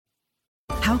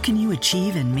How can you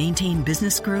achieve and maintain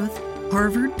business growth?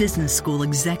 Harvard Business School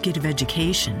Executive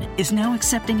Education is now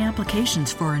accepting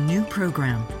applications for a new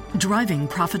program, Driving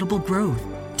Profitable Growth.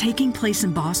 Taking place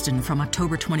in Boston from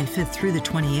October 25th through the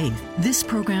 28th, this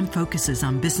program focuses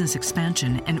on business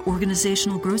expansion and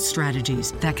organizational growth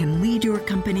strategies that can lead your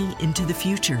company into the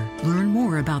future. Learn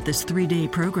more about this 3-day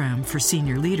program for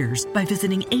senior leaders by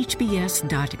visiting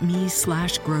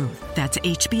hbs.me/growth. That's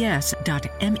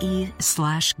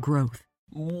hbs.me/growth.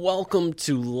 Welcome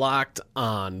to Locked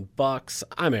On Bucks.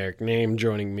 I'm Eric Name.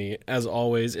 Joining me, as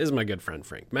always, is my good friend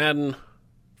Frank Madden.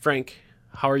 Frank,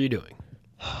 how are you doing?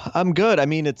 I'm good. I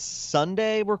mean, it's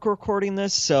Sunday we're recording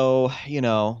this, so,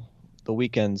 the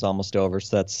weekend's almost over,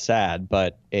 so that's sad,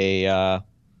 but a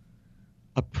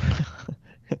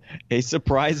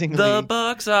surprisingly... The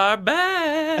Bucks are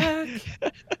back!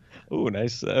 Ooh,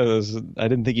 nice. I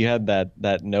didn't think you had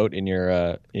that note in your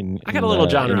I got a little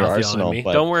John Ralphio in me.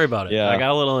 But, don't worry about it. Yeah. I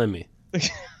got a little in me.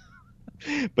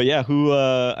 But yeah,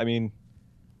 I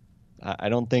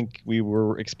don't think we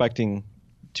were expecting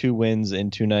 2 wins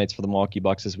in 2 nights for the Milwaukee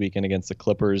Bucks this weekend against the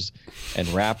Clippers and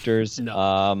Raptors.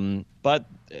 No. But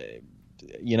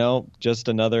just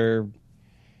another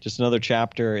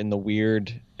chapter in the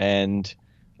weird and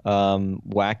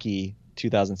wacky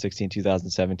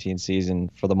 2016-2017 season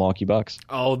for the Milwaukee Bucks.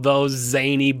 Oh, those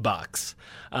zany Bucks.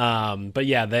 But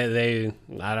yeah, they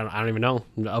I don't even know.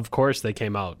 Of course they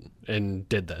came out and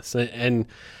did this. And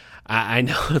I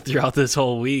know throughout this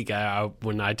whole week,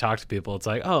 when I talk to people, it's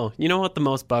like, oh, you know what the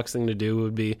most Bucks thing to do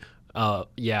would be?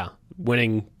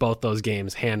 Winning both those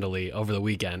games handily over the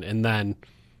weekend, and then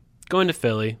going to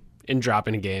Philly and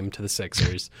dropping a game to the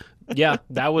Sixers. Yeah,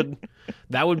 that would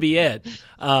be it.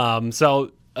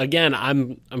 So again,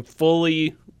 I'm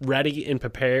fully ready and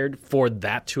prepared for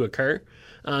that to occur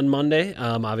on Monday.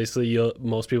 Obviously,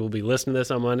 most people will be listening to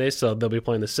this on Monday, so they'll be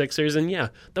playing the Sixers, and yeah,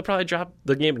 they'll probably drop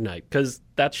the game tonight because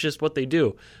that's just what they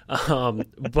do.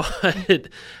 But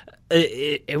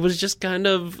it was just kind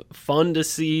of fun to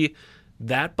see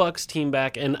that Bucks team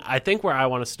back, and I think where I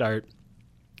want to start,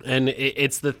 and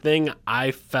it's the thing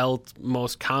I felt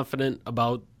most confident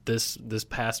about this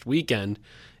past weekend,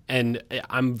 and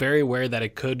I'm very aware that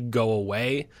it could go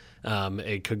away.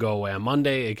 It could go away on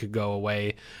Monday. It could go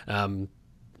away a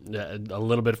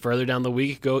little bit further down the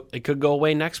week. It could go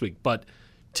away next week. But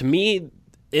to me,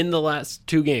 in the last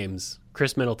 2 games,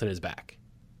 Chris Middleton is back.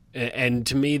 And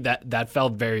to me, that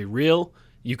felt very real.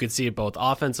 You could see it both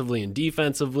offensively and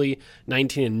defensively.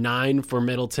 19-9 for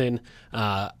Middleton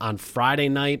on Friday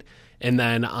night. And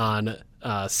then on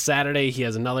Saturday, he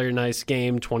has another nice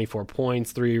game, 24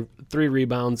 points, three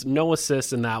rebounds, no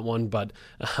assists in that one, but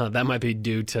that might be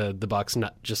due to the Bucks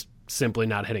simply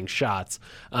not hitting shots.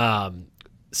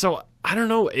 So I don't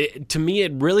know. To me,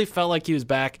 it really felt like he was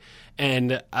back,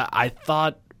 and I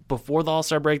thought before the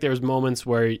All-Star break, there was moments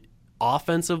where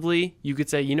offensively you could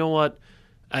say, you know what,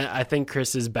 I think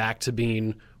Chris is back to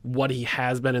being what he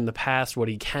has been in the past, what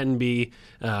he can be,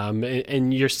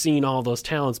 and you're seeing all those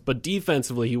talents, but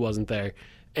defensively he wasn't there.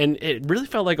 And it really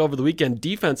felt like over the weekend,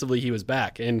 defensively he was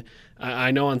back. And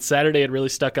I know on Saturday it really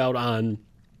stuck out on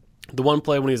the one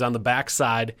play when he was on the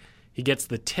backside. He gets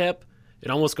the tip, it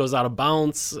almost goes out of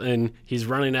bounds, and he's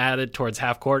running at it towards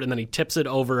half court, and then he tips it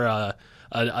over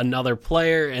another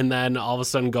player, and then all of a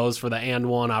sudden goes for the and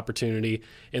one opportunity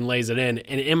and lays it in.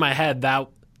 And in my head,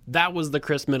 that was the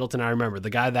Chris Middleton I remember, the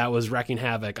guy that was wrecking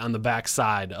havoc on the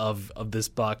backside of this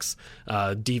Bucks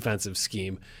defensive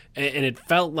scheme. And it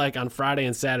felt like on Friday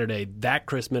and Saturday that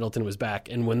Chris Middleton was back.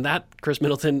 And when that Chris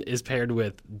Middleton is paired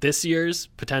with this year's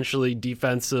potentially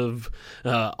defensive,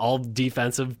 all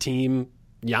defensive team,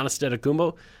 Giannis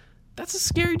Antetokounmpo, that's a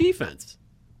scary defense.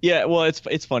 Yeah, well,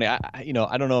 it's funny. I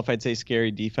don't know if I'd say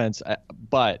scary defense,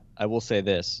 but I will say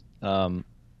this.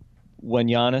 When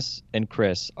Giannis and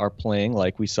Chris are playing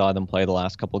like we saw them play the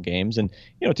last couple games, and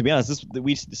to be honest,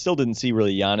 we still didn't see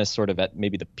really Giannis sort of at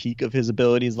maybe the peak of his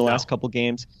abilities the last couple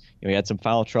games. He had some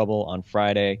foul trouble on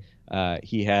Friday.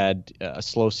 He had a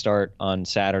slow start on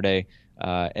Saturday,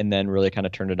 and then really kind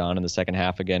of turned it on in the second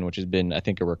half again, which has been, I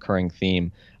think, a recurring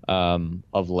theme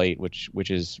of late, which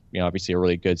is obviously a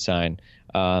really good sign.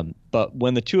 But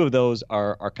when the two of those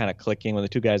are kind of clicking, when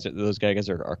those guys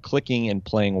are clicking and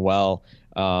playing well.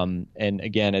 And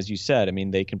again, as you said, I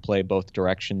mean, they can play both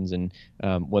directions, and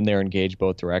when they're engaged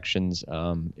both directions,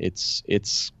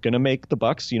 it's going to make the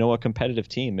Bucks, a competitive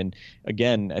team. And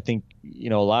again, I think,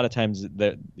 a lot of times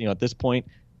that, at this point,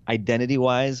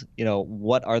 identity-wise,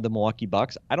 what are the Milwaukee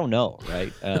Bucks? I don't know,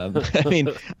 right? I mean,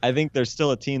 I think there's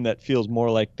still a team that feels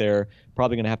more like they're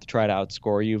probably going to have to try to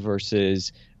outscore you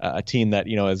versus a team that,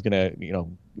 is going to,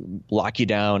 lock you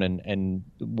down and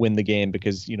win the game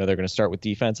because they're going to start with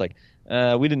defense. Like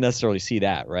we didn't necessarily see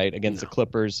that right against the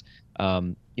Clippers.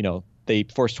 They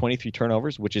forced 23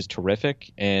 turnovers, which is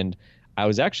terrific, and I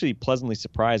was actually pleasantly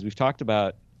surprised. We've talked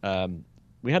about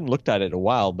we hadn't looked at it in a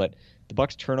while, but the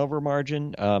Bucks turnover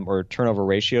margin or turnover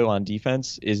ratio on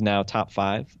defense is now top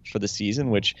 5 for the season,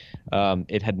 which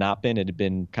it had not been. It had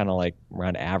been kind of like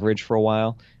around average for a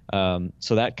while.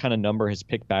 So that kind of number has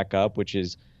picked back up, which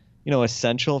is,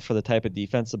 essential for the type of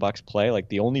defense the Bucks play. Like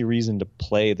the only reason to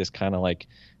play this kind of like,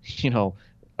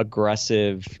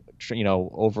 aggressive,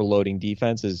 overloading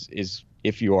defense is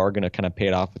if you are going to kind of pay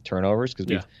it off with turnovers, because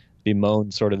we've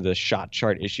bemoaned sort of the shot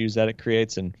chart issues that it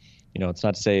creates. And, it's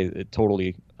not to say it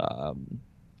totally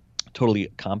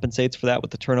compensates for that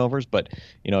with the turnovers, but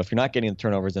if you're not getting the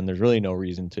turnovers, then there's really no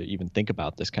reason to even think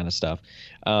about this kind of stuff.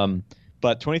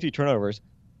 But 23 turnovers,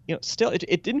 still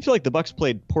it didn't feel like the Bucks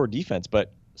played poor defense,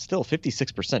 but still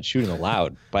 56% shooting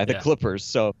allowed by the Clippers.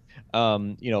 So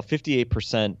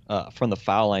 58% from the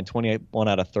foul line, 21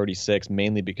 out of 36,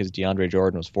 mainly because DeAndre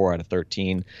Jordan was 4 out of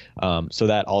 13. So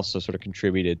that also sort of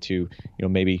contributed to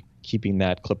maybe keeping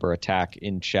that Clipper attack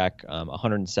in check.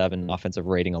 107 offensive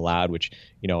rating allowed, which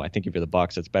I think if you're the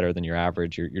Bucks, that's better than your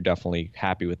average. You're definitely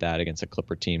happy with that against a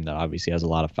Clipper team that obviously has a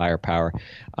lot of firepower.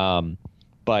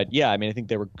 But yeah, I mean, I think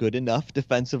they were good enough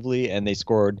defensively, and they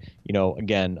scored.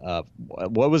 Again,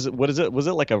 what is it? Was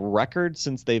it like a record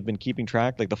since they've been keeping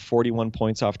track, like the 41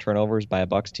 points off turnovers by a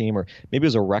Bucks team, or maybe it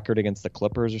was a record against the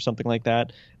Clippers or something like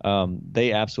that.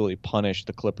 They absolutely punished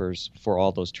the Clippers for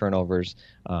all those turnovers.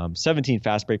 17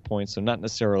 fast break points, so not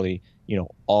necessarily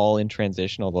all in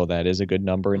transition, although that is a good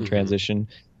number in transition.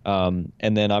 And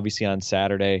then obviously on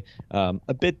Saturday,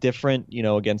 a bit different,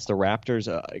 against the Raptors,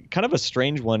 kind of a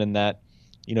strange one in that.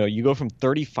 You go from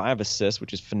 35 assists,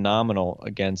 which is phenomenal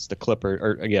against the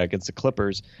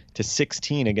Clippers, to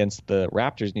 16 against the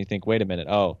Raptors, and you think, wait a minute,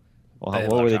 what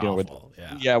were they doing?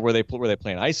 Were they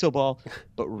playing iso ball?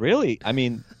 But really, I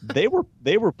mean, they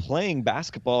were playing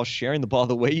basketball, sharing the ball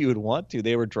the way you would want to.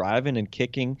 They were driving and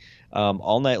kicking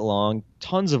all night long,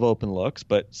 tons of open looks,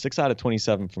 but 6 out of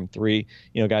 27 from 3.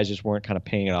 Guys just weren't kind of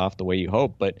paying it off the way you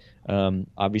hope. But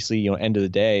obviously, end of the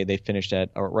day, they finished at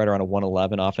right around a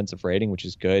 111 offensive rating, which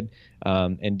is good,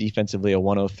 and defensively a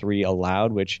 103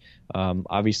 allowed, which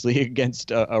obviously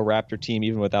against a Raptor team,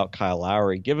 even without Kyle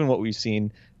Lowry, given what we've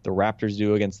seen the Raptors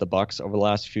do against the Bucks over the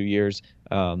last few years,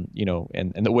 and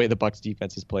the way the Bucks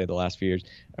defense has played the last few years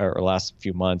or last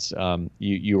few months,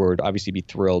 you would obviously be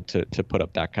thrilled to put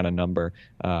up that kind of number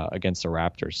against the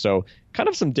Raptors. So kind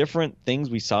of some different things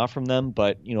we saw from them,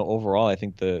 but overall, I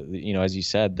think the as you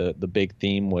said, the big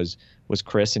theme was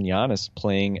Chris and Giannis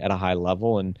playing at a high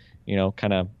level and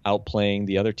kind of outplaying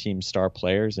the other team's star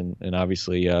players, and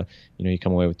obviously you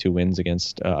come away with 2 wins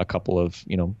against a couple of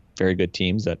very good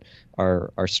teams that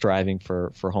are striving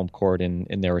for home court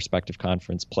in their respective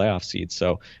conference playoff seeds.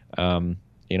 So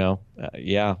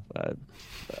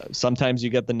sometimes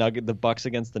you get the Bucks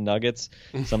against the Nuggets.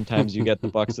 Sometimes you get the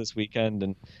Bucks this weekend,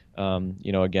 and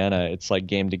again, it's like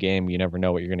game to game. You never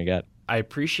know what you're going to get. I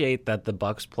appreciate that the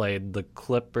Bucks played the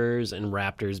Clippers and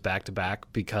Raptors back to back,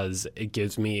 because it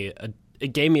gave me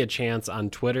a chance on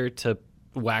Twitter to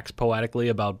wax poetically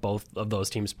about both of those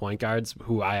teams' point guards,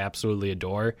 who I absolutely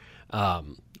adore.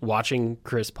 Watching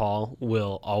Chris Paul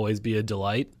will always be a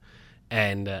delight,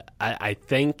 and I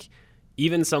think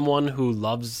even someone who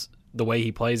loves the way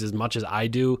he plays as much as I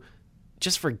do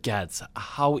just forgets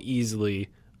how easily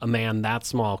a man that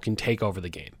small can take over the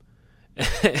game.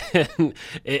 And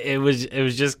it was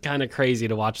just kind of crazy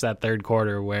to watch that third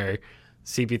quarter where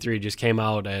CP3 just came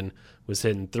out and was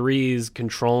hitting threes,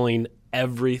 controlling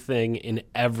everything in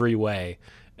every way.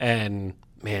 And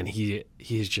man,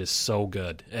 he's just so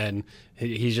good. And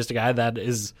he's just a guy that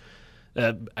is,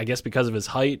 I guess because of his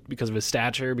height, because of his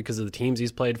stature, because of the teams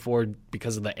he's played for,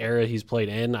 because of the era he's played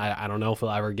in, I don't know if he'll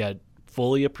ever get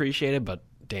fully appreciated, but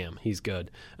damn, he's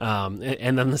good.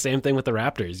 And then the same thing with the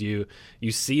Raptors.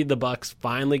 You see the Bucks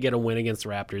finally get a win against the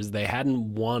Raptors. They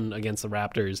hadn't won against the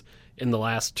Raptors in the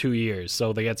last 2 years,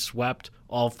 so they get swept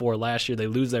all 4 last year. They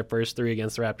lose their first 3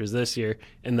 against the Raptors this year,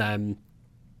 and then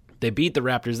they beat the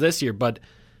Raptors this year. But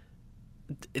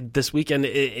this weekend,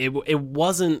 it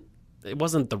wasn't the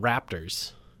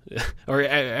Raptors, or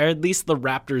at least the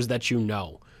Raptors that you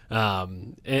know.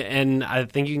 And I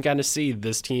think you can kind of see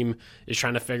this team is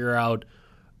trying to figure out.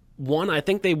 One, I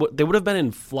think they would have been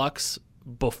in flux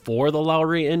before the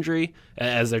Lowry injury,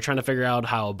 as they're trying to figure out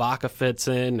how Ibaka fits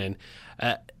in. And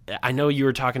I know you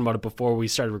were talking about it before we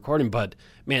started recording, but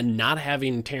man, not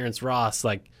having Terrence Ross,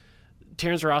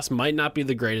 Terrence Ross might not be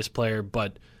the greatest player,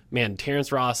 but man,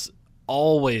 Terrence Ross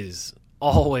always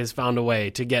always found a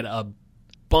way to get a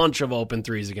bunch of open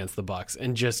threes against the Bucks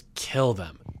and just kill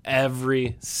them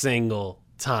every single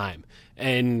time.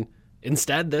 And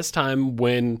instead, this time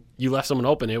when you left someone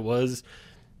open, it was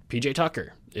PJ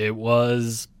Tucker. It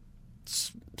was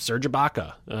Serge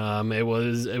Ibaka. It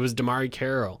was Damari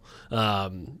Carroll.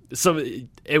 So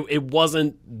it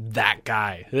wasn't that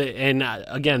guy. And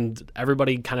again,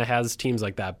 everybody kind of has teams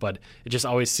like that, but it just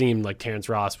always seemed like Terrence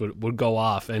Ross would go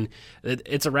off. And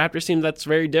it's a Raptors team that's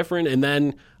very different. And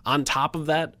then on top of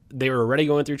that, they were already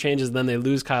going through changes. Then they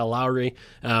lose Kyle Lowry,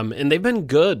 and they've been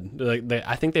good.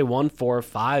 I think they won 4 or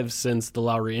 5 since the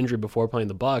Lowry injury before playing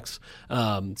the Bucks.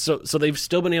 So they've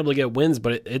still been able to get wins,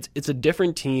 but it's a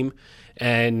different team,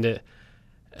 and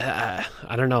I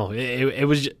don't know. It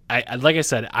was like I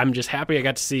said, I'm just happy I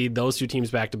got to see those two teams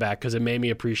back to back because it made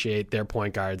me appreciate their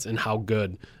point guards and how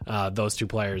good those two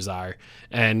players are.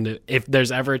 And if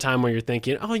there's ever a time where you're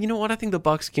thinking, oh, you know what, I think the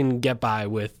Bucks can get by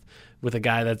with a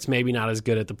guy that's maybe not as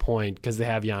good at the point because they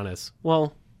have Giannis.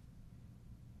 Well,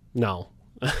 no.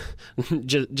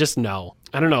 just no.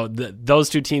 I don't know. Those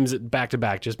two teams back to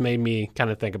back just made me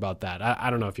kind of think about that. I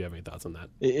don't know if you have any thoughts on that.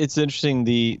 It's interesting.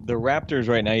 The Raptors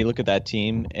right now, you look at that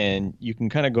team and you can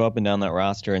kind of go up and down that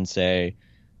roster and say,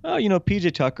 oh,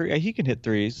 PJ Tucker, yeah, he can hit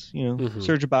threes.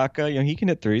 Serge Ibaka, he can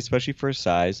hit threes, especially for his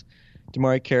size.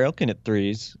 Damari Carroll can hit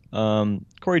threes.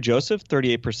 Corey Joseph,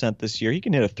 38% this year. He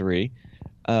can hit a three.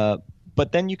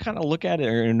 But then you kind of look at it,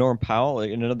 or Norm Powell,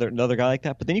 another guy like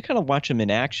that. But then you kind of watch him in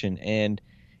action, and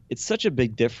it's such a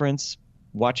big difference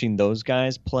watching those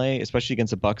guys play, especially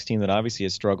against a Bucks team that obviously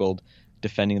has struggled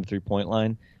defending the 3-point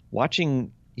line.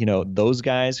 Watching, those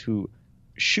guys who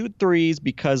shoot threes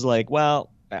because, they're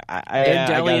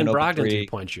Delly and Brogdon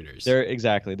 3-point shooters. They're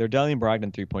Delly and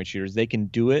Brogdon 3-point shooters. They can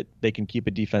do it. They can keep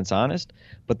a defense honest,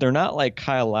 but they're not like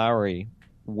Kyle Lowry,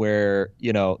 where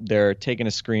they're taking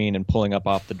a screen and pulling up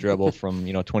off the dribble from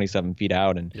 27 feet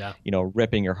out and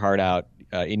ripping your heart out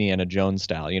Indiana Jones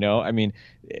style. I mean,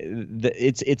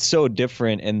 it's so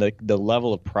different, and the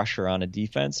level of pressure on a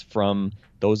defense from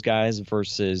those guys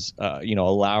versus a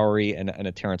Lowry and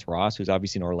a Terrence Ross, who's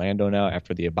obviously in Orlando now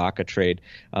after the Ibaka trade.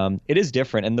 It is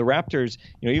different, and the Raptors,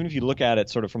 even if you look at it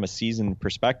sort of from a season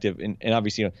perspective, and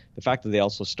obviously the fact that they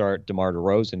also start DeMar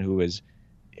DeRozan, who is,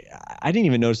 I didn't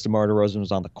even notice DeMar DeRozan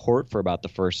was on the court for about the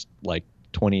first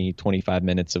 20, 25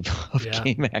 minutes of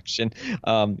game action.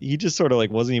 He just sort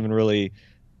of wasn't even really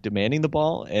demanding the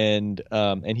ball, and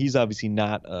he's obviously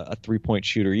not a 3-point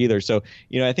shooter either. So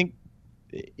I think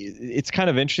it's kind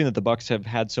of interesting that the Bucks have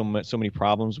had so many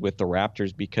problems with the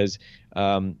Raptors because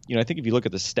I think if you look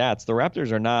at the stats, the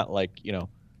Raptors are not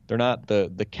they're not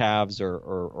the Cavs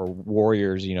or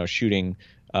Warriors shooting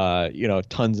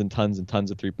tons and tons and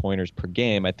tons of 3-pointers per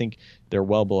game. I think they're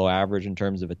well below average in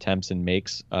terms of attempts and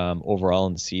makes overall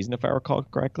in the season, if I recall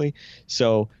correctly.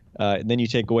 So then you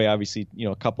take away, obviously,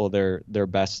 a couple of their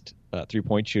best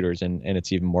 3-point shooters, and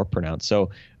it's even more pronounced.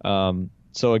 So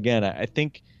again, I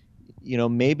think,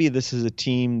 maybe this is a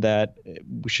team that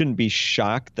we shouldn't be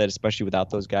shocked that, especially without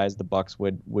those guys, the Bucks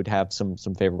would have some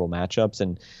favorable matchups.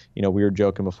 And, we were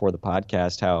joking before the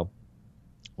podcast how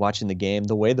watching the game,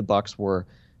 the way the Bucks were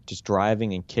just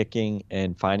driving and kicking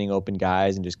and finding open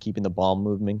guys and just keeping the ball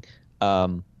moving.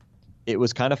 It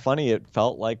was kind of funny. It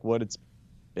felt like what it's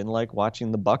been like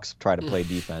watching the Bucks try to play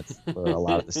defense for a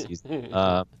lot of the season.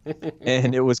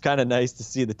 And it was kind of nice to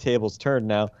see the tables turn.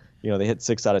 Now, they hit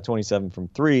 6 out of 27 from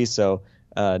 3. So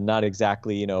not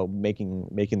exactly, making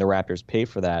the Raptors pay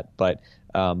for that. But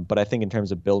I think in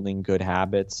terms of building good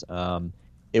habits,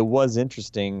 it was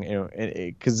interesting,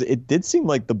 because it did seem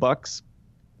like the Bucks.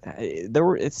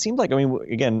 It seemed like,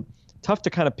 again, tough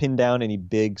to kind of pin down any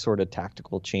big sort of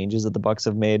tactical changes that the Bucks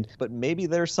have made, but maybe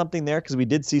there's something there because we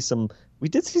did see some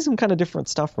kind of different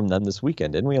stuff from them this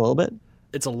weekend, didn't we? A little bit.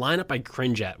 It's a lineup I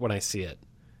cringe at when I see it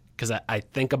because I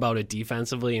think about it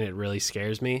defensively and it really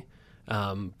scares me.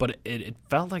 But it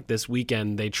felt like this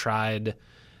weekend they tried.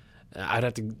 I'd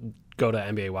have to go to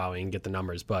NBA Wowie and get the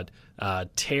numbers, but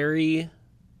Terry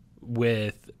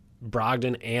with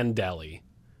Brogdon and Delly,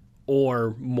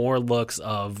 or more looks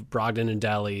of Brogdon and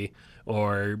Delly,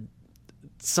 or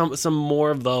some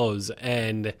more of those.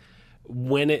 And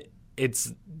when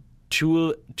it's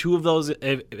two of those,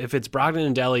 if it's Brogdon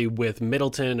and Delly with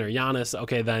Middleton or Giannis,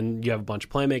 okay, then you have a bunch of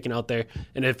playmaking out there.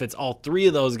 And if it's all three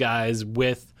of those guys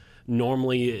with,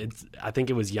 normally I think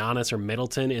it was Giannis or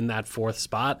Middleton in that fourth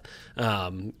spot,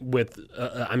 that's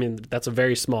a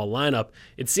very small lineup.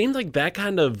 It seemed like that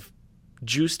kind of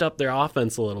juiced up their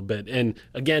offense a little bit. And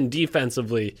again,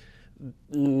 defensively,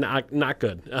 not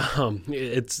good.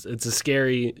 It's a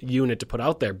scary unit to put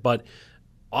out there, but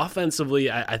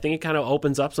offensively, I think it kind of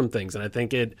opens up some things, and I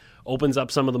think it opens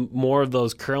up some of the more of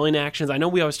those curling actions. I know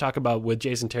we always talk about with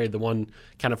Jason Terry, the one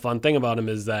kind of fun thing about him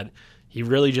is that he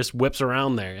really just whips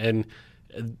around there. And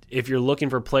if you're looking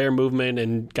for player movement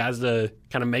and guys to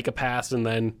kind of make a pass and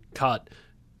then cut,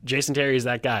 Jason Terry is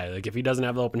that guy. Like if he doesn't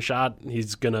have the open shot,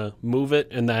 he's going to move it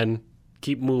and then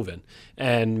keep moving.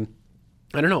 And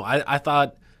I don't know, I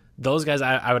thought those guys,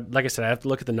 I would, like I said, I have to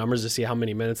look at the numbers to see how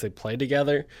many minutes they played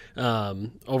together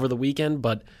over the weekend.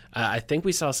 But I think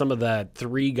we saw some of that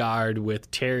 3-guard with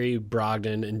Terry,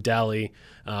 Brogdon, and Delly,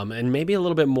 and maybe a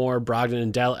little bit more Brogdon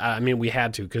and Delly. I mean, we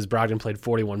had to because Brogdon played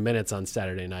 41 minutes on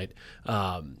Saturday night.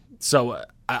 So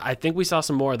I think we saw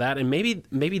some more of that, and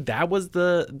maybe that was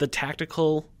the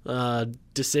tactical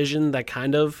decision that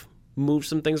kind of moved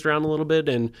some things around a little bit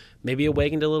and maybe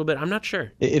awakened a little bit. I'm not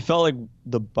sure. It felt like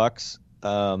the Bucks.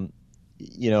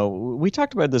 We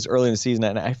talked about this early in the season,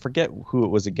 and I forget who it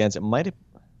was against. It might have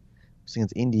was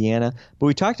against Indiana, but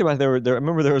we talked about there. I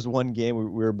remember there was one game we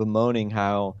were bemoaning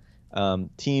how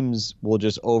teams will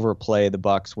just overplay the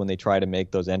Bucks when they try to make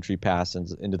those entry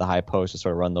passes into the high post to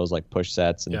sort of run those like push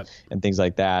sets and things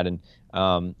like that. And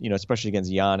especially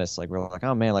against Giannis, like we're like,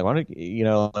 oh man, like why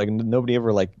don't like nobody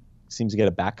ever like seems to get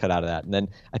a back cut out of that. And then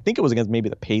I think it was against maybe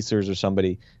the Pacers or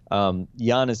somebody.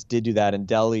 Giannis did do that, and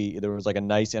Delly, there was like a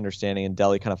nice understanding, and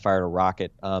Delly kind of fired a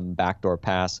rocket backdoor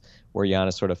pass where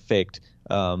Giannis sort of faked,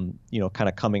 kind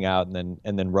of coming out and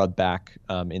then rubbed back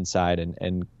inside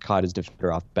and caught his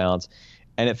defender off balance.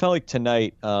 And it felt like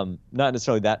tonight, not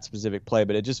necessarily that specific play,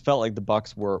 but it just felt like the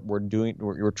Bucks were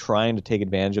trying to take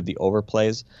advantage of the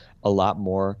overplays a lot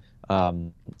more.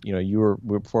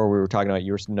 Before we were talking about,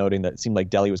 you were noting that it seemed like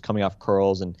Delly was coming off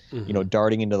curls and,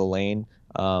 darting into the lane,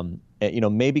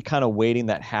 maybe kind of waiting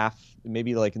that half,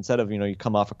 maybe like instead of, you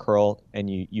come off a curl and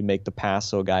you make the pass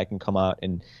so a guy can come out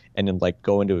and then like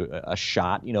go into a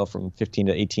shot, from 15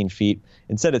 to 18 feet.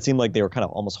 Instead, it seemed like they were kind of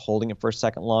almost holding it for a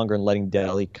second longer and letting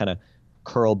Delly kind of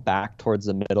curl back towards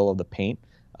the middle of the paint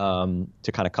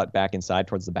to kind of cut back inside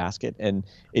towards the basket. And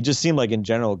it just seemed like in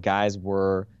general, guys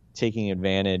were taking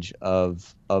advantage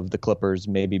of the Clippers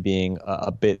maybe being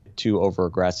a bit too over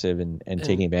aggressive and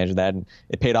taking advantage of that. And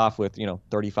it paid off with,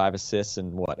 35 assists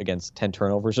and against 10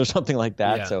 turnovers or something like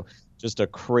that. Yeah. So just a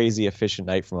crazy efficient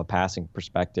night from a passing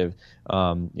perspective.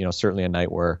 Certainly a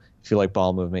night where if you like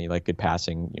ball movement, you like good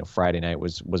passing, Friday night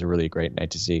was a really great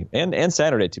night to see. And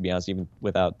Saturday, to be honest, even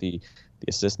without the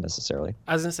assist necessarily.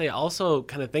 I was going to say, also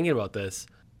kind of thinking about this,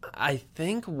 I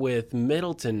think with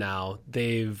Middleton now,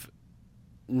 they've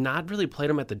not really played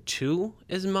him at the 2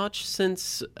 as much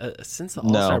since the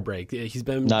All-Star break. He's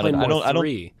been playing more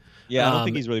 3. I don't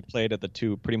think he's really played at the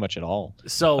 2 pretty much at all.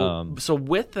 So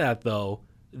with that though,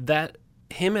 that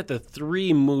him at the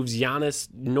 3 moves Giannis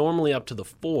normally up to the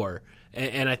 4,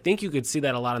 and I think you could see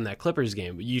that a lot in that Clippers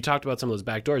game. You talked about some of those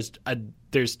backdoors.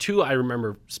 There's 2 I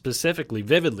remember specifically,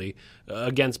 vividly,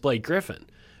 against Blake Griffin,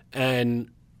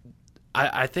 and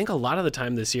I think a lot of the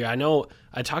time this year, I know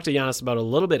I talked to Giannis about a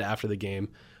little bit after the game,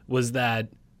 was that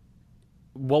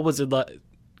what was it like?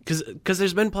 Because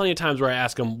there's been plenty of times where I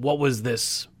ask him, what was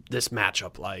this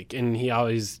matchup like? And he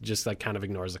always just like kind of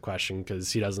ignores the question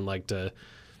because he doesn't like to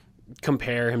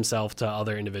compare himself to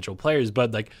other individual players.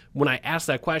 But like when I ask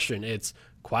that question, it's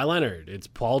Kawhi Leonard, it's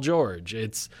Paul George,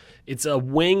 it's a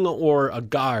wing or a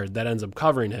guard that ends up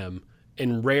covering him,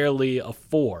 and rarely a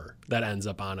 4 that ends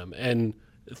up on him. And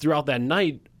throughout that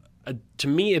night, to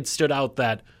me, it stood out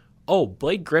that,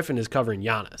 Blake Griffin is covering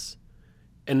Giannis.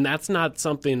 And that's not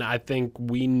something I think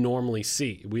we normally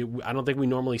see. I don't think we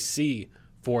normally see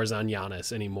 4s on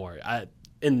Giannis anymore.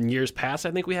 In years past,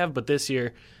 I think we have, but this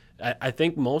year, I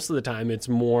think most of the time it's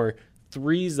more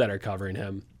 3s that are covering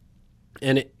him.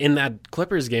 And in that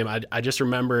Clippers game, I just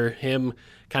remember him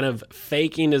kind of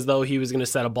faking as though he was going to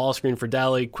set a ball screen for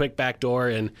Delly, quick backdoor,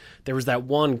 and there was that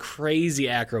one crazy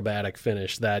acrobatic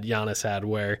finish that Giannis had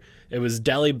where it was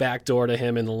Delly backdoor to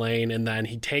him in the lane, and then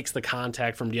he takes the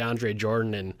contact from DeAndre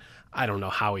Jordan, and I don't know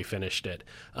how he finished it.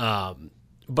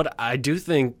 But I do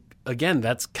think, again,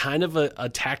 that's kind of a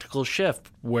tactical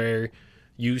shift where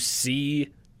you see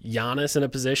Giannis in a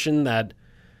position that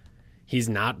he's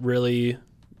not really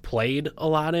played a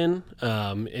lot in,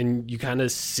 and you kind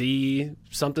of see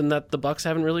something that the Bucks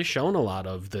haven't really shown a lot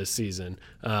of this season.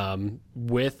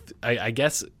 With I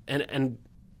guess, and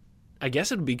I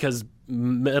guess it'd be because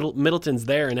Middleton's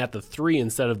there and at the 3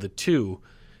 instead of the 2,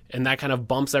 and that kind of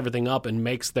bumps everything up and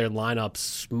makes their lineup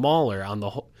smaller on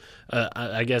the whole.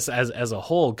 I guess as a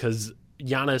whole, because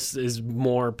Giannis is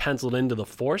more penciled into the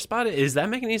 4 spot. Is that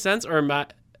making any sense, or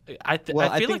I feel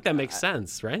like that makes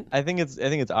sense, right? I think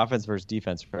it's offense versus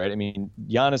defense, right? I mean,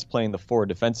 Giannis playing the 4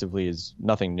 defensively is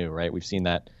nothing new, right? We've seen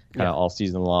that kind of all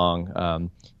season long.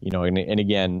 And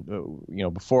again,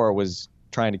 before it was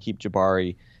trying to keep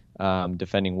Jabari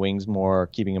defending wings more,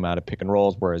 keeping him out of pick and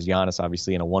rolls, whereas Giannis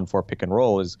obviously in a 1-4 pick and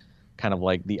roll is kind of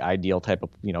like the ideal type of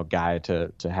guy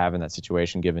to have in that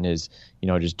situation, given his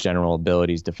just general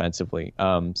abilities defensively.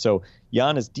 So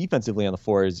Giannis defensively on the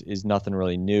 4 is nothing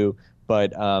really new,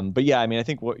 but yeah, I mean, I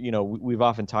think we've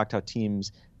often talked how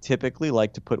teams typically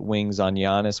like to put wings on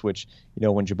Giannis, which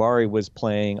when Jabari was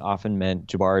playing often meant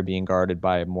Jabari being guarded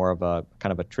by more of a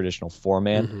kind of a traditional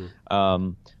 4-man.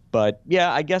 But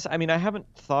yeah, I guess, I mean, I haven't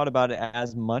thought about it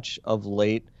as much of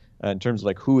late in terms of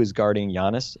like who is guarding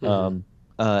Giannis.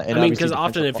 I mean, because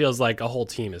often it feels like a whole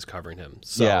team is covering him.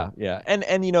 So. Yeah, and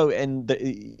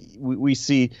we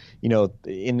see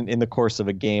in the course of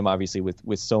a game, obviously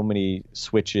with so many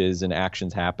switches and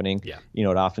actions happening, it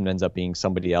often ends up being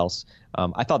somebody else.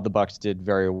 I thought the Bucks did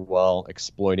very well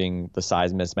exploiting the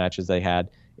size mismatches they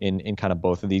had in kind of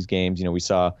both of these games. We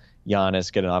saw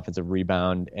Giannis get an offensive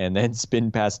rebound and then spin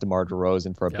past DeMar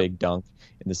DeRozan for a big dunk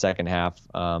in the second half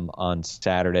on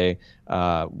Saturday.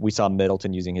 We saw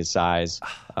Middleton using his size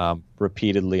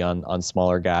repeatedly on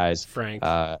smaller guys. Frank,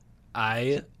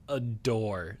 I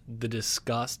adore the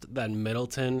disgust that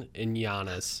Middleton and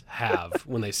Giannis have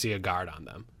when they see a guard on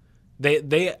them.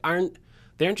 They aren't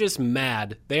just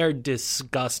mad. They are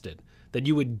disgusted that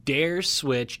you would dare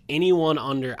switch anyone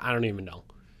under, I don't even know,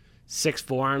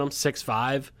 6'4" on them,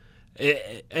 6'5".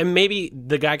 And maybe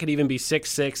the guy could even be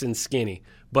 6'6" and skinny.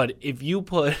 But if you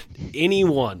put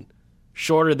anyone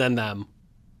shorter than them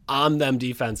on them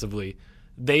defensively,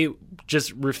 they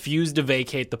just refuse to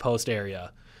vacate the post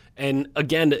area. And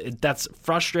again, that's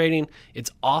frustrating. It's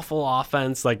awful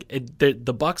offense. Like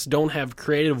the Bucks don't have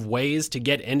creative ways to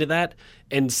get into that,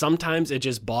 and sometimes it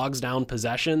just bogs down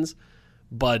possessions.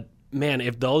 But man,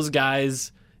 if those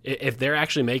guys, if they're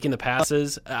actually making the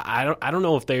passes, I don't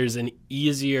know if there's an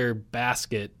easier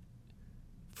basket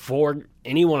for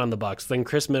anyone on the Bucks than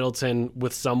Chris Middleton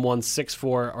with someone 6'4"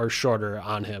 or shorter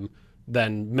on him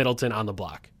than Middleton on the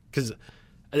block, because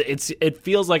it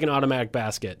feels like an automatic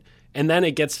basket. And then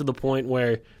it gets to the point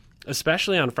where,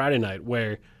 especially on Friday night,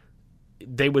 where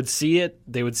they would see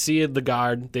the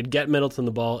guard, they'd get Middleton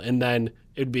the ball, and then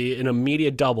it'd be an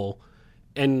immediate double.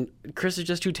 And Chris is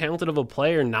just too talented of a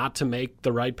player not to make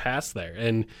the right pass there.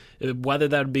 And whether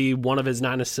that would be one of his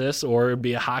 9 assists or it'd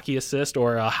be a hockey assist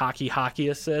or a hockey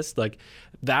assist, like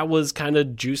that was kind of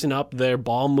juicing up their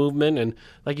ball movement. And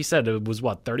like you said, it was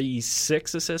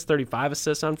 36 assists, 35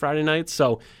 assists on Friday night.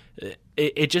 So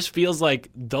it just feels like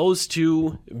those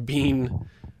two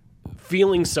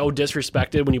feeling so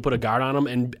disrespected when you put a guard on them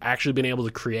and actually being able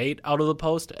to create out of the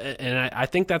post. And I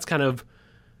think that's kind of,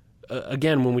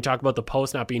 again, when we talk about the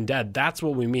post not being dead, that's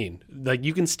what we mean. Like,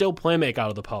 you can still play make out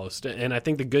of the post, and I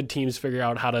think the good teams figure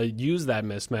out how to use that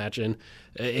mismatch, and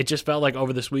it just felt like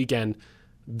over this weekend,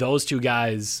 those two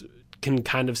guys can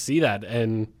kind of see that,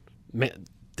 and man,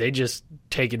 they just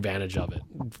take advantage of it,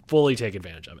 fully take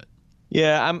advantage of it.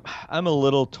 Yeah, I'm a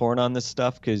little torn on this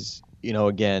stuff because,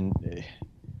 again,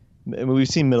 we've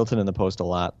seen Middleton in the post a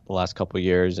lot the last couple of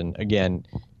years, and again,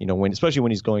 especially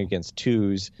when he's going against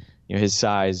twos, his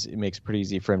size, it makes it pretty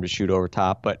easy for him to shoot over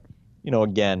top. But,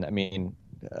 again, I mean,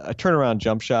 a turnaround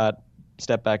jump shot,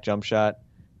 step back jump shot,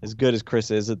 as good as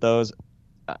Chris is at those,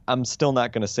 I'm still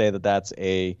not going to say that that's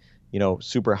a,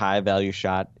 super high value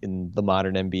shot in the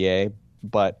modern NBA.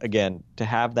 But again, to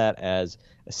have that as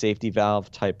a safety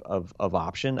valve type of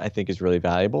option, I think is really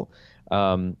valuable.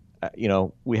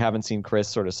 We haven't seen Chris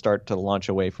sort of start to launch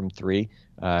away from three.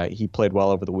 He played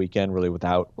well over the weekend, really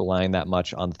without relying that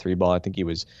much on the three ball. I think he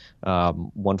was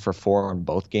 1 for 4 in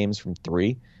both games from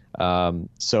three.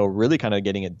 So really kind of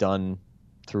getting it done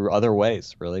through other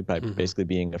ways, really, by basically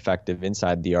being effective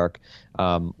inside the arc,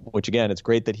 which, again, it's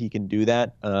great that he can do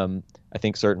that. I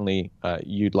think certainly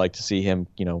you'd like to see him,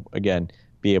 again,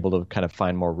 be able to kind of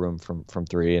find more room from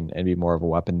three and be more of a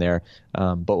weapon there.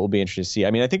 But we'll be interested to see.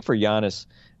 I mean, I think for Giannis,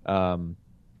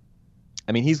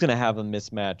 he's going to have a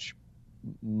mismatch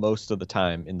most of the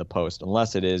time in the post,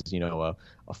 unless it is, a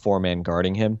 4-man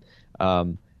guarding him.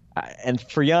 And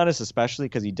for Giannis, especially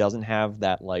because he doesn't have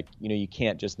that, you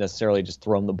can't just necessarily just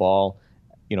throw him the ball,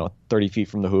 30 feet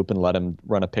from the hoop and let him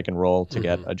run a pick and roll to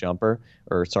get a jumper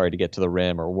to get to the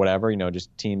rim or whatever.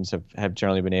 Just teams have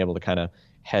generally been able to kind of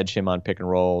hedge him on pick and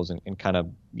rolls and kind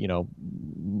of,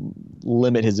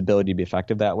 limit his ability to be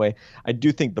effective that way. I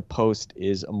do think the post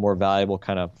is a more valuable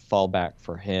kind of fallback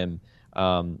for him.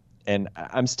 And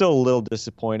I'm still a little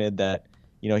disappointed that,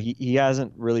 he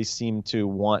hasn't really seemed to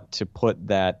want to put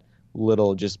that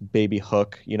little just baby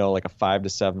hook, like a 5 to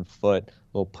 7 foot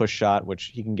little push shot, which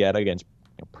he can get against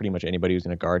pretty much anybody who's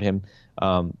going to guard him.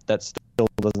 That still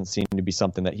doesn't seem to be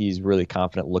something that he's really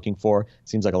confident looking for. It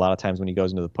seems like a lot of times when he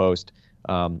goes into the post,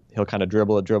 he'll kind of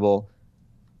dribble,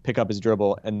 pick up his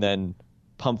dribble, and then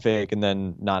pump fake, and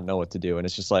then not know what to do. And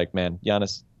it's just like, man,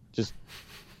 Giannis, just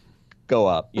go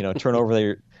up, turn over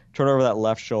that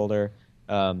left shoulder,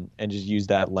 and just use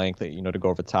that length, to go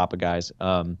over the top of guys.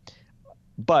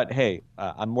 But hey,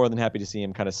 I'm more than happy to see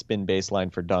him kind of spin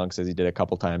baseline for dunks as he did a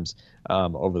couple times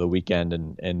over the weekend.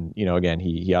 And again,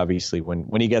 he obviously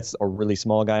when he gets a really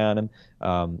small guy on him,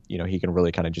 he can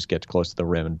really kind of just get close to the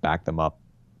rim and back them up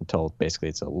until basically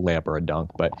it's a layup or a dunk.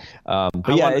 But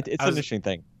yeah, it's an interesting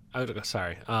thing.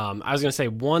 Sorry, I was gonna say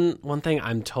one thing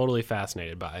I'm totally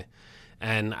fascinated by,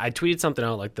 and I tweeted something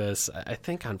out like this I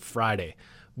think on Friday,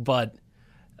 but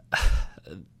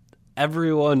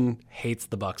everyone hates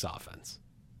the Bucks offense.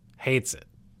 Hates it.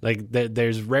 Like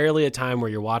there's rarely a time where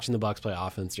you're watching the Bucks play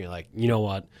offense and you're like, you know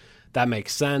what, that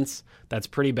makes sense. That's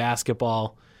pretty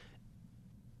basketball.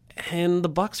 And the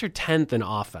Bucks are 10th in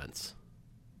offense.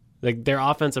 Like their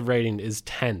offensive rating is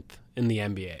 10th in the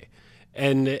NBA.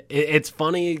 And it's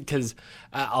funny because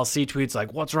I'll see tweets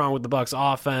like, "What's wrong with the Bucks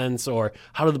offense?" or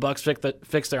 "How do the Bucks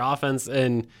fix their offense?"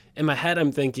 And in my head,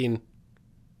 I'm thinking,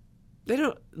 they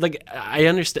don't like. I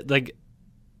understand like.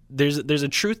 There's a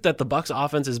truth that the Bucks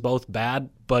offense is both bad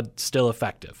but still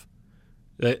effective.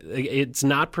 It's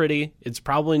not pretty. It's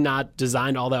probably not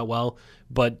designed all that well,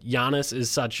 but Giannis is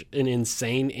such an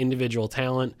insane individual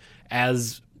talent,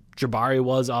 as Jabari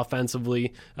was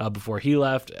offensively before he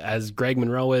left, as Greg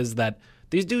Monroe is, that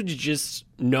these dudes just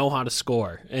know how to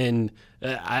score. And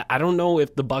I don't know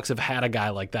if the Bucks have had a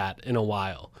guy like that in a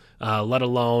while, let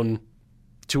alone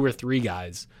 2 or 3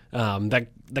 guys that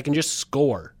can just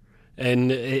score.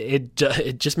 And it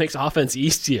just makes offense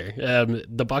easier.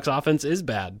 The Bucks offense is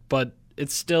bad, but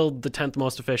it's still the 10th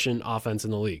most efficient offense in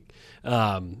the league.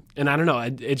 And I don't know,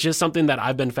 it's just something that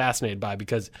I've been fascinated by,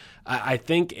 because I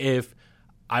think if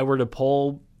I were to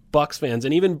poll Bucks fans,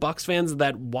 and even Bucks fans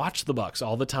that watch the Bucks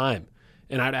all the time,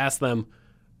 and I'd ask them,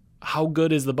 how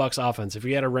good is the Bucks offense? If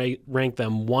you had to rank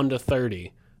them 1 to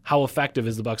 30, how effective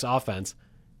is the Bucks offense?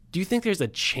 Do you think there's a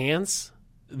chance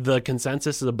the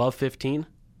consensus is above 15?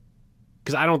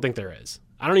 Because I don't think there is.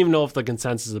 I don't even know if the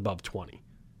consensus is above 20.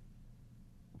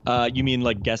 You mean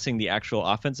like guessing the actual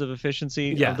offensive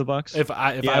efficiency of the Bucks? If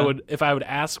I would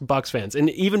ask Bucks fans, and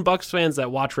even Bucks fans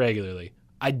that watch regularly,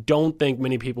 I don't think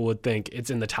many people would think it's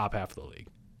in the top half of the league.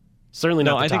 Certainly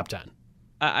not the top 10.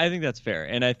 I think that's fair,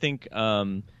 and I think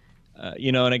and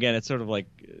again, it's sort of like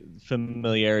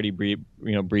familiarity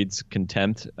breeds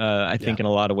contempt. I think in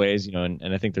a lot of ways, and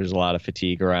I think there's a lot of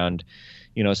fatigue around.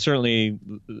 Certainly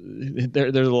there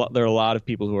are a lot of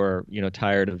people who are,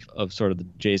 tired of sort of the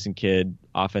Jason Kidd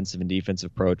offensive and defensive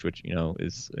approach, which,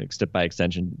 is by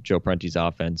extension Joe Prunty's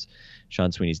offense,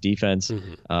 Sean Sweeney's defense,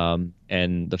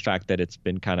 and the fact that it's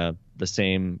been kind of the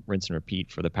same rinse and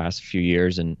repeat for the past few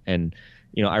years. And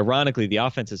ironically, the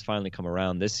offense has finally come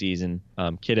around this season.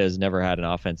 Kidd has never had an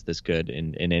offense this good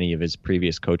in any of his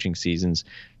previous coaching seasons.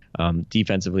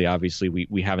 Defensively, obviously,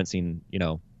 we haven't seen,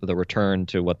 the return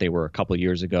to what they were a couple of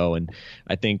years ago. And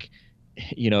I think,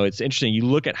 it's interesting. You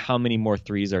look at how many more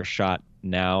threes are shot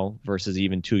now versus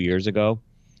even 2 years ago.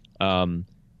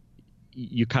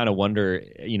 You kind of wonder,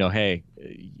 hey,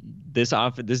 this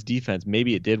defense,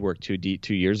 maybe it did work 2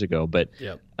 years ago, but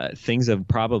things have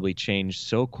probably changed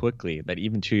so quickly that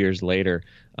even 2 years later,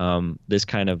 this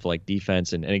kind of like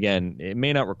defense, and again, it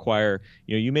may not require,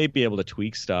 you may be able to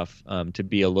tweak stuff to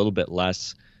be a little bit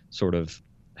less sort of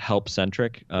help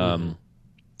centric,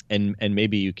 and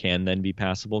maybe you can then be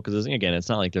passable, because again, it's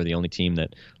not like they're the only team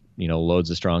that loads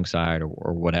the strong side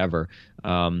or whatever.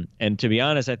 And to be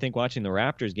honest, I think watching the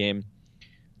Raptors game,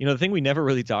 the thing we never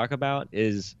really talk about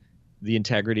is the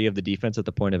integrity of the defense at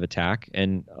the point of attack.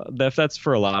 And that's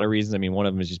for a lot of reasons. I mean, one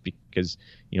of them is just because,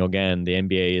 again, the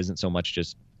NBA isn't so much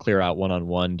just clear out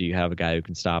one-on-one. Do you have a guy who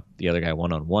can stop the other guy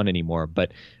one-on-one anymore?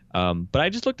 But I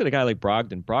just looked at a guy like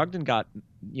Brogdon.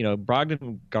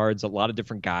 Brogdon guards a lot of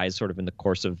different guys sort of in the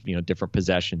course of, different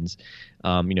possessions.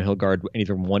 He'll guard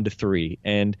anything from 1 to 3.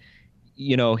 And,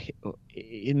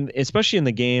 especially in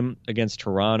the game against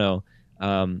Toronto,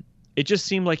 it just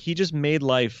seemed like he just made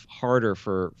life harder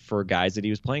for guys that he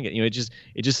was playing it. It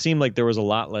just seemed like there was a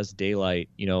lot less daylight,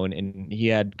 and he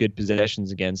had good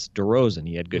possessions against DeRozan.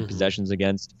 He had good possessions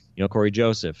against, Corey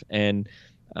Joseph. And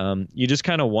you just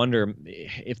kind of wonder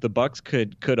if the Bucks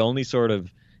could only sort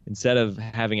of, instead of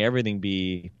having everything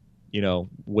be,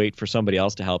 wait for somebody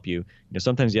else to help you.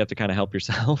 Sometimes you have to kind of help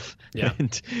yourself. Yeah.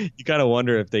 And you kind of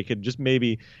wonder if they could just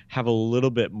maybe have a little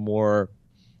bit more,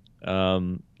 a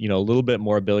little bit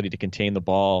more ability to contain the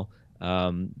ball,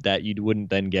 that you wouldn't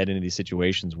then get into these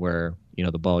situations where,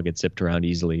 the ball gets zipped around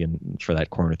easily and for that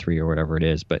corner three or whatever it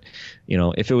is. But,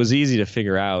 if it was easy to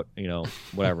figure out,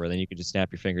 whatever, then you could just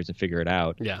snap your fingers and figure it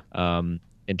out. Yeah.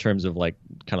 In terms of like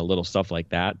kind of little stuff like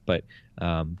that. But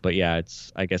yeah,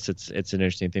 I guess it's an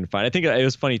interesting thing to find. I think it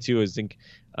was funny too. I think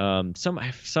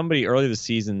somebody early this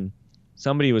season,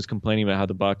 somebody was complaining about how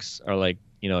the Bucks are like,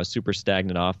 a super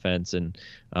stagnant offense, and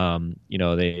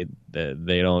they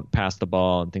don't pass the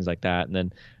ball and things like that. And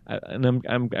then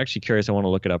I'm actually curious. I want to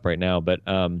look it up right now, but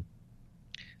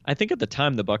I think at the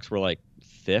time the Bucks were like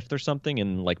 5th or something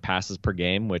in like passes per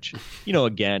game, which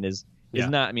again is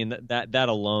not. I mean, that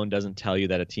alone doesn't tell you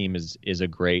that a team is a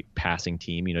great passing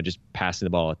team. Just passing the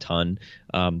ball a ton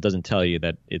doesn't tell you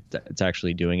that it's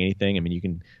actually doing anything. I mean, you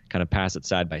can kind of pass it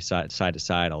side to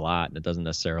side a lot, and it doesn't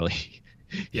necessarily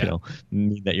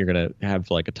mean that you're going to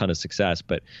have like a ton of success.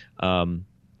 But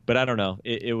I don't know.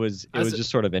 It was just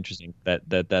sort of interesting that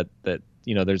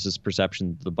there's this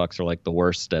perception the Bucks are like the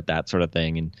worst at that sort of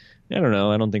thing, and I don't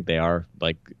know. I don't think they are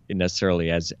like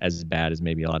necessarily as bad as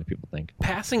maybe a lot of people think.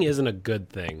 Passing isn't a good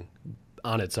thing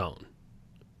on its own.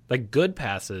 Like, good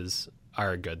passes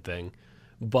are a good thing,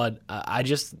 but I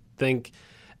just think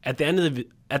at the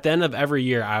end of every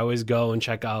year, I always go and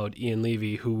check out Ian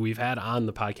Levy, who we've had on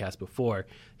the podcast before.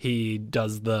 He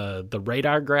does the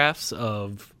radar graphs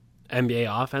of NBA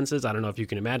offenses. I don't know if you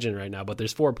can imagine it right now, but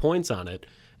there's 4 points on it.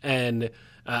 And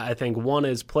I think one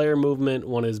is player movement,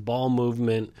 one is ball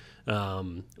movement,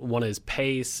 one is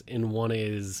pace, and one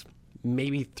is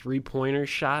maybe three-pointer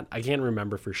shot. I can't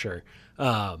remember for sure.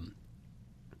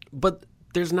 But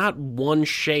there's not one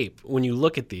shape when you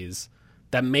look at these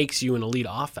that makes you an elite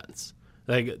offense.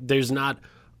 Like, there's not,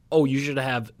 you should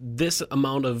have this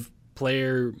amount of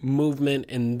player movement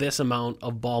and this amount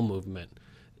of ball movement.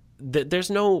 There's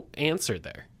no answer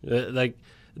there.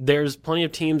 There's plenty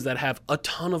of teams that have a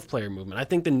ton of player movement. I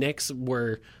think the Knicks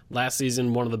were last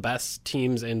season one of the best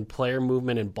teams in player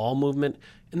movement and ball movement,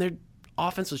 and their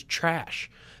offense was trash.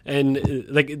 And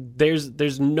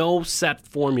there's no set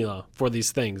formula for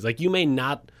these things. Like, you may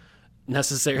not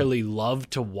necessarily love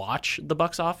to watch the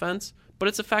Bucks offense, but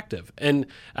it's effective. And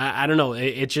I don't know,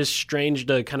 it's just strange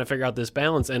to kind of figure out this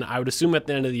balance. And I would assume at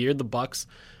the end of the year, the Bucks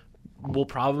will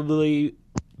probably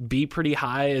be pretty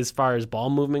high as far as ball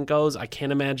movement goes. I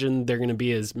can't imagine they're going to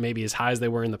be as high as they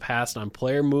were in the past on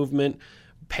player movement.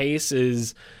 Pace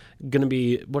is going to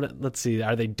be let's see,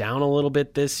 are they down a little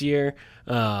bit this year?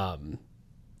 And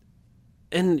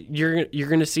you're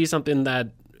going to see something that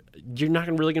you're not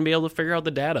really going to be able to figure out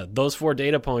the data. Those 4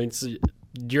 data points,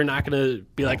 you're not going to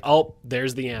be like,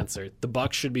 there's the answer. The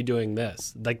Bucks should be doing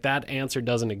this. Like, that answer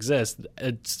doesn't exist.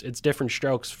 It's different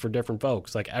strokes for different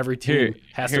folks. Like, every team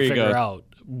has to figure out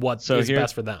what is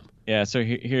best for them. Yeah. So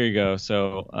here you go.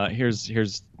 So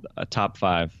here's a top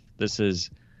 5. This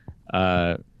is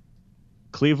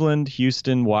Cleveland,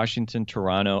 Houston, Washington,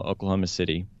 Toronto, Oklahoma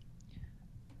City.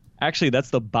 Actually, that's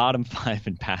the bottom 5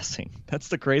 in passing. That's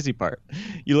the crazy part.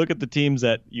 You look at the teams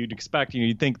that you'd expect.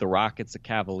 You'd think the Rockets, the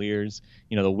Cavaliers,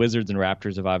 the Wizards and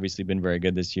Raptors have obviously been very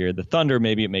good this year. The Thunder,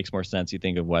 maybe it makes more sense. You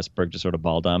think of Westbrook just sort of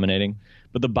ball dominating.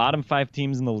 But the bottom 5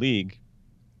 teams in the league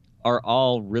are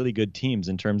all really good teams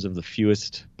in terms of the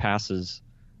fewest passes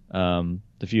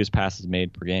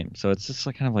made per game. So it's just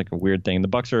kind of like a weird thing. The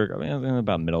Bucks are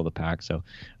about middle of the pack. So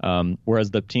whereas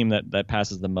the team that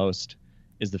passes the most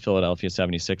is the Philadelphia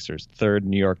 76ers, 3rd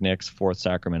New York Knicks, 4th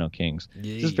Sacramento Kings.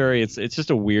 It's just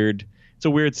a weird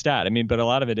stat. I mean, but a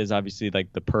lot of it is obviously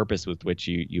like the purpose with which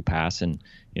you pass, and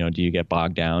do you get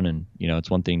bogged down? And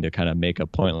it's one thing to kind of make a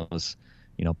pointless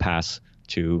pass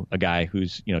to a guy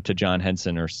who's to John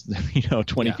Henson or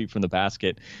 20 feet from the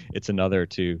basket. It's another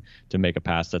to make a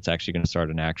pass that's actually going to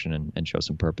start an action and show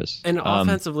some purpose. And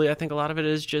offensively, I think a lot of it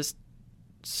is just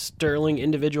sterling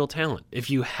individual talent.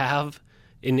 If you have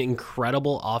an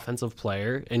incredible offensive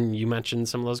player, and you mentioned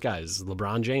some of those guys,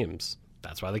 LeBron James.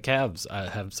 That's why the Cavs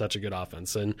have such a good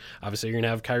offense. And obviously you're going to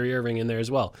have Kyrie Irving in there as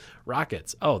well.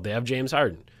 Rockets, they have James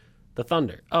Harden. The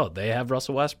Thunder, they have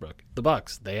Russell Westbrook. The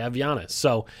Bucks, they have Giannis.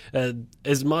 So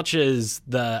as much as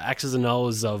the X's and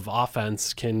O's of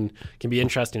offense can be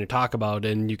interesting to talk about,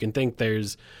 and you can think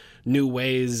there's new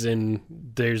ways and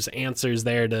there's answers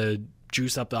there to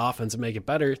juice up the offense and make it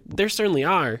better, there certainly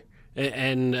are.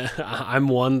 And I'm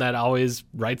one that always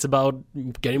writes about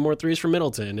getting more threes from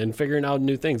Middleton and figuring out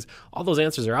new things. All those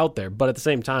answers are out there, but at the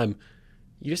same time,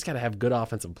 you just got to have good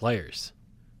offensive players.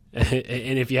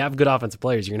 And if you have good offensive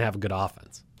players, you're going to have a good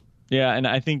offense. Yeah, and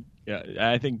I think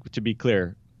to be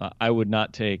clear, I would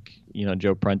not take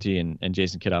Joe Prunty and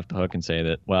Jason Kidd off the hook and say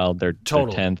that they're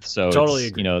 10th, so totally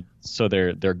it's, agree. so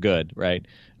they're good, right?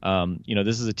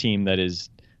 This is a team that is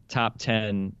top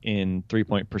 10 in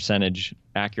 3-point percentage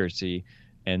accuracy,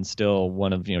 and still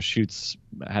one of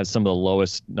has some of the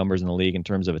lowest numbers in the league in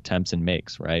terms of attempts and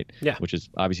makes, right? Yeah. Which is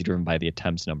obviously driven by the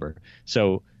attempts number.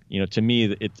 So to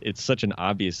me, it's such an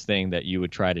obvious thing that you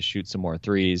would try to shoot some more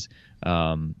threes.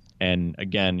 And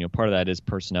again, part of that is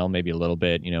personnel, maybe a little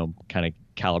bit, kind of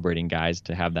calibrating guys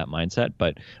to have that mindset.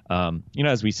 But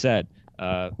as we said,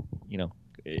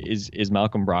 is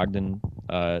Malcolm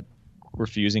Brogdon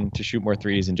refusing to shoot more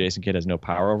threes, and Jason Kidd has no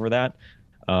power over that?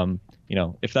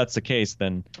 If that's the case,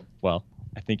 then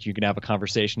I think you can have a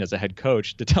conversation as a head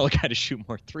coach to tell a guy to shoot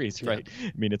more threes, right? Yeah.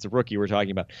 I mean, it's a rookie we're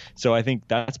talking about. So I think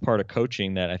that's part of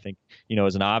coaching that I think,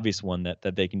 is an obvious one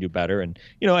that they can do better. And,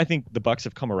 I think the Bucks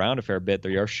have come around a fair bit.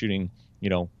 They are shooting,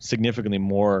 significantly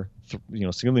more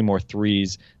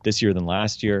threes this year than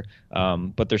last year.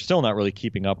 But they're still not really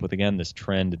keeping up with, again, this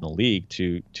trend in the league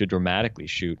to dramatically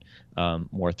shoot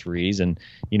more threes. And,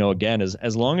 again,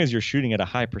 as long as you're shooting at a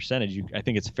high percentage, I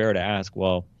think it's fair to ask,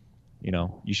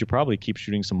 you should probably keep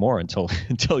shooting some more until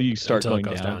you start going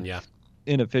down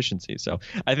in efficiency. So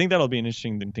I think that'll be an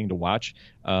interesting thing to watch,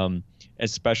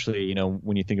 especially,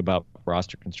 when you think about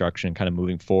roster construction kind of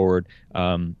moving forward.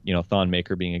 Thon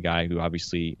Maker being a guy who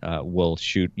obviously will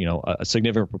shoot, a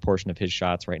significant proportion of his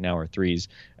shots right now are threes,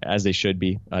 as they should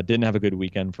be. Didn't have a good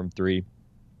weekend from three.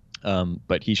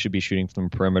 But he should be shooting from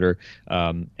the perimeter.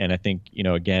 And I think,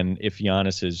 again, if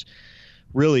Giannis is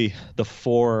really the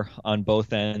 4 on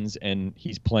both ends, and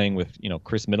he's playing with,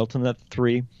 Chris Middleton at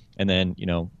 3, and then,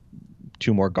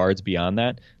 2 more guards beyond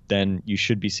that, then you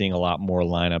should be seeing a lot more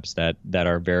lineups that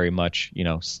are very much,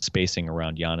 spacing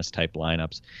around Giannis type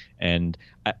lineups. And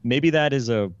maybe that is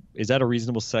a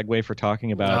reasonable segue for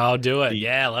talking about. I'll do it.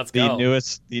 Let's go. The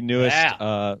newest,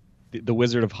 the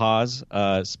Wizard of Haas,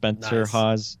 Spencer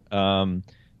Hawes,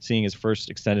 seeing his first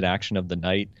extended action of the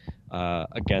night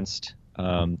against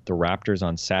the Raptors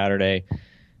on Saturday.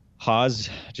 Haas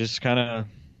just kind of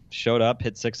showed up,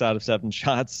 hit 6 out of 7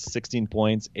 shots, 16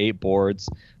 points, 8 boards,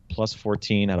 plus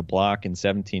 14 at a block in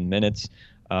 17 minutes.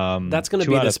 That's going to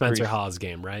be the Spencer Hawes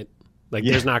game, right?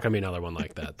 There's not going to be another one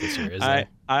like that this year, is there?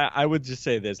 I would just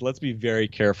say this. Let's be very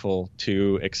careful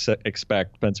to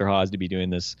expect Spencer Hawes to be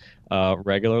doing this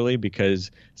regularly,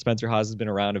 because Spencer Hawes has been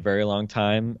around a very long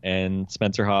time, and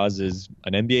Spencer Hawes is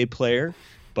an NBA player.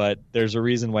 But there's a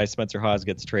reason why Spencer Hawes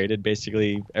gets traded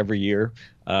basically every year.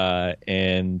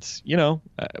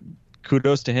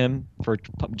 Kudos to him for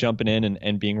jumping in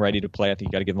and being ready to play. I think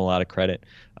you got to give him a lot of credit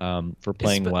for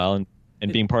playing well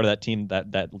and being part of that team,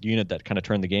 that unit that kind of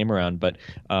turned the game around. But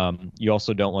you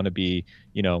also don't want to be,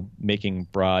 making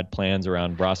broad plans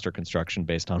around roster construction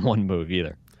based on one move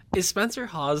either. Is Spencer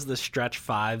Hawes the stretch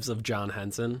 5s of John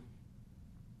Henson?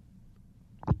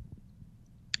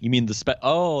 You mean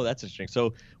Oh, that's interesting.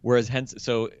 So whereas Henson,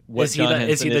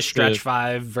 is he the stretch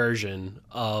 5 version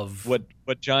of what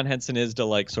John Henson is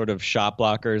to sort of shot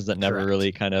blockers that never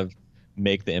really kind of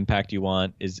make the impact you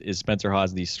want? Is Spencer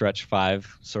Hawes the stretch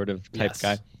 5 sort of type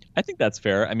guy? I think that's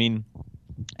fair. I mean,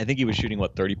 I think he was shooting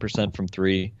 30% from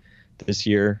 3 this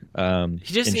year. He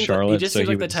just seems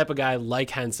like the type of guy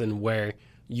like Henson where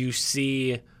you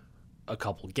see a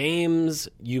couple games,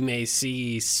 you may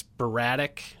see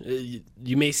sporadic,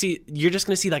 you're just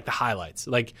going to see the highlights.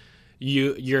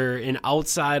 You're an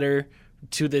outsider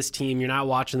to this team, you're not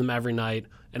watching them every night,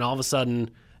 and all of a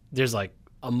sudden there's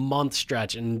a month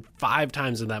stretch, and 5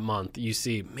 times in that month you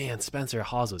see, man, Spencer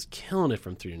Hawes was killing it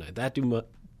from 3 tonight. That dude,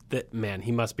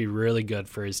 he must be really good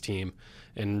for his team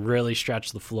and really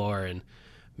stretch the floor, and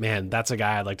man, that's a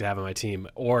guy I'd like to have on my team.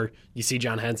 Or you see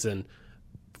John Henson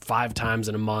 5 times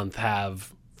in a month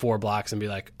have 4 blocks and be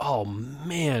like, oh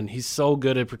man, he's so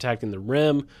good at protecting the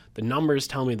rim. The numbers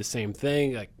tell me the same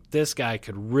thing. This guy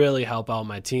could really help out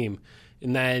my team.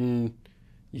 And then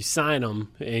you sign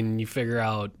him and you figure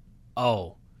out,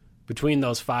 between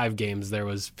those 5 games, there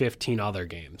was 15 other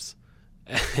games.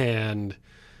 And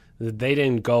they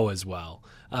didn't go as well.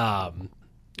 I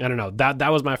don't know.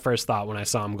 That was my first thought when I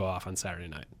saw him go off on Saturday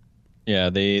night.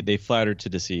 Yeah, they flattered to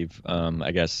deceive,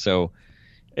 I guess. So,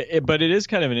 but it is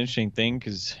kind of an interesting thing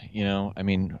because,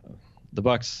 the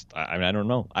Bucks, I don't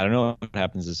know. I don't know what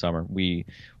happens this summer. We've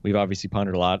obviously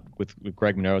pondered a lot with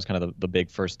Greg Monroe as kind of the big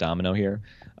first domino here.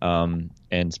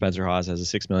 And Spencer Hawes has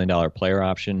a $6 million player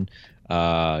option.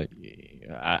 I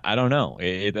I don't know.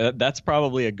 That's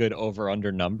probably a good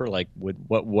over/under number. Like,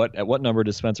 at what number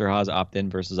does Spencer Hawes opt in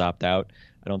versus opt out?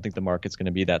 I don't think the market's going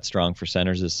to be that strong for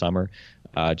centers this summer,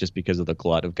 just because of the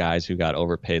glut of guys who got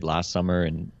overpaid last summer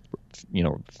and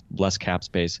less cap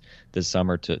space this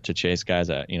summer to chase guys.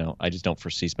 I just don't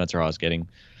foresee Spencer Hawes getting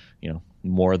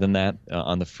more than that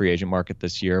on the free agent market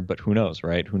this year. But who knows,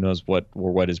 right? Who knows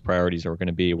what his priorities are going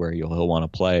to be, where he'll want to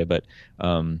play. But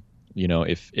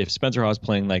if Spencer Hawes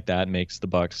playing like that makes the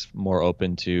Bucks more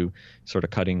open to sort of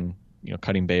cutting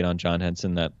bait on John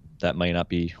Henson, that might not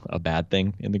be a bad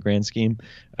thing in the grand scheme.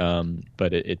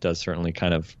 But it does certainly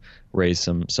kind of raise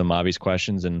some obvious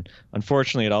questions. And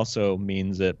unfortunately, it also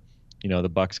means that, the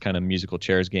Bucks kind of musical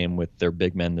chairs game with their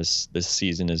big men this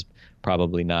season is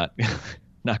probably not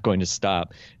going to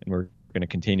stop. And we're going to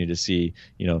continue to see,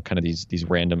 kind of these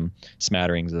random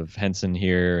smatterings of Henson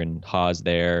here and Hawes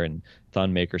there and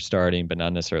Thonmaker starting, but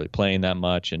not necessarily playing that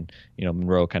much. And,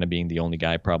 Monroe kind of being the only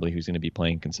guy probably who's going to be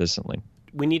playing consistently.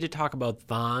 We need to talk about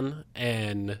Thon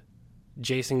and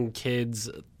Jason Kidd's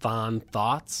Thon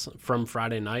thoughts from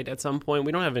Friday night at some point.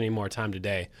 We don't have any more time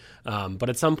today, but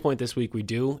at some point this week we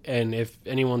do. And if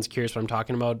anyone's curious what I'm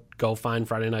talking about, go find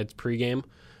Friday night's pregame.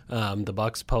 The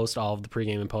Bucks post all of the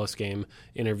pregame and postgame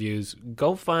interviews.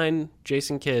 Go find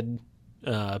Jason Kidd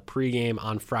pregame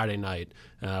on Friday night.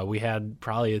 We had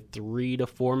probably a 3 to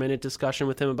 4 minute discussion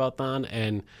with him about Thon,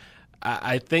 and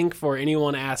I think for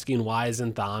anyone asking why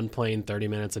isn't Thon playing 30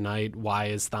 minutes a night, why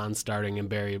is Thon starting and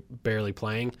barely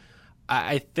playing,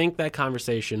 I think that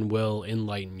conversation will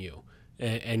enlighten you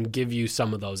and give you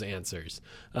some of those answers.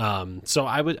 So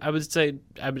I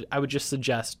would just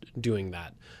suggest doing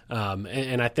that.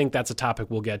 And I think that's a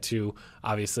topic we'll get to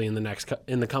obviously in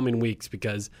the coming weeks,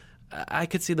 because I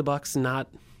could see the Bucks not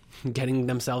getting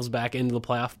themselves back into the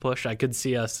playoff push. I could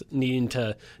see us needing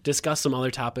to discuss some other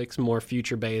topics, more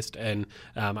future-based, and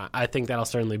I think that'll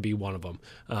certainly be one of them.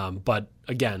 But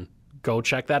again, go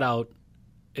check that out.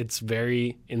 It's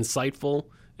very insightful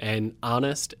and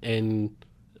honest, and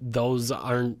those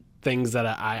aren't things that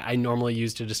I normally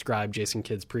use to describe Jason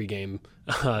Kidd's pregame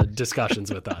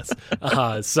discussions with us.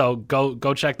 So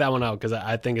go check that one out, because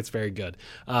I think it's very good.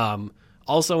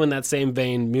 Also in that same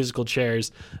vein, musical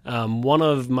chairs, one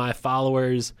of my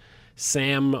followers,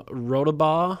 Sam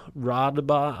Rodabaugh,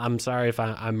 I'm sorry if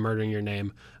I'm murdering your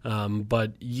name,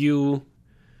 but you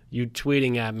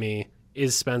tweeting at me,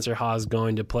 is Spencer Hawes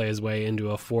going to play his way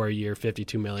into a 4-year,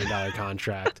 $52 million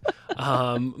contract?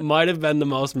 Might have been the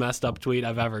most messed up tweet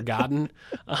I've ever gotten.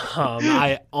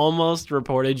 I almost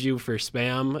reported you for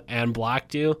spam and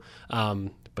blocked you.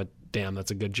 Damn,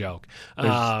 that's a good joke.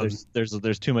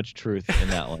 There's too much truth in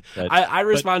that one. I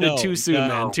responded too soon,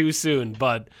 man. Too soon.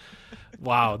 But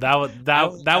wow,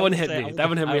 that one hit me. That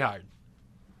one hit me hard.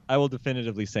 I will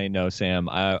definitively say no, Sam.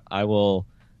 I will,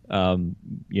 I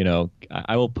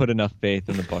will put enough faith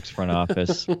in the Bucks front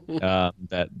office that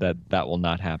will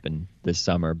not happen this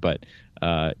summer. But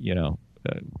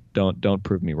don't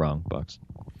prove me wrong, Bucks.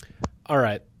 All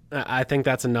right. I think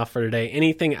that's enough for today.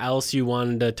 Anything else you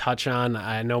wanted to touch on?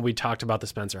 I know we talked about the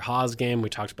Spencer Hawes game. We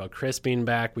talked about Chris being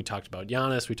back. We talked about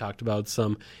Giannis. We talked about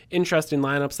some interesting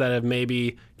lineups that have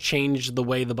maybe changed the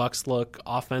way the Bucks look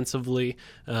offensively.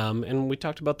 And we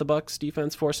talked about the Bucks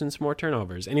defense forcing some more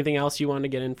turnovers. Anything else you wanted to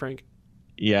get in, Frank?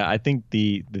 Yeah, I think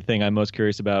the thing I'm most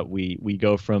curious about, we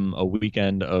go from a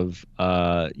weekend of,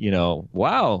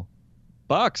 wow,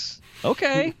 Bucks,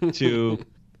 okay, to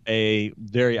a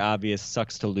very obvious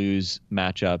sucks to lose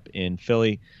matchup in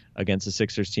Philly against the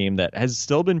Sixers team that has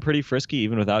still been pretty frisky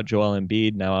even without Joel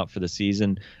Embiid now out for the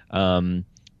season. Malcolm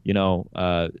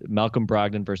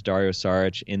Brogdon versus Dario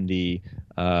Saric in the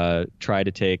try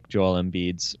to take Joel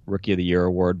Embiid's Rookie of the Year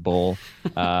award bowl.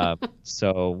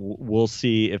 So we'll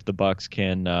see if the Bucks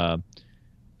can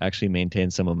actually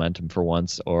maintain some momentum for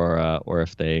once, or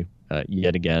if they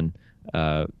yet again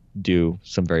do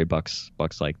some very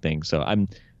Bucks-like things. So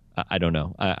I don't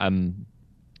know.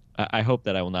 I hope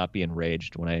that I will not be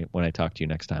enraged when I talk to you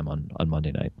next time on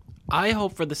Monday night. I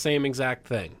hope for the same exact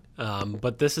thing.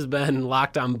 But this has been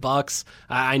Locked On Bucks.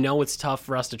 I know it's tough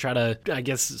for us to try to, I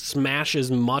guess, smash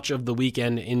as much of the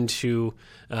weekend into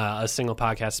a single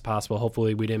podcast as possible.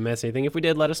 Hopefully we didn't miss anything. If we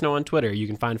did, let us know on Twitter. You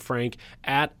can find Frank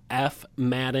at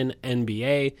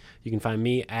FMaddenNBA. You can find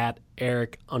me at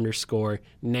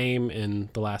Eric_name, and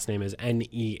the last name is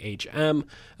Nehm.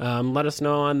 Let us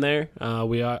know on there.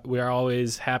 We are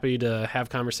always happy to have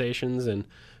conversations and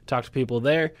talk to people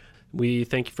there. We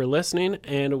thank you for listening,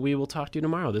 and we will talk to you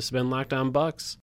tomorrow. This has been Locked On Bucks.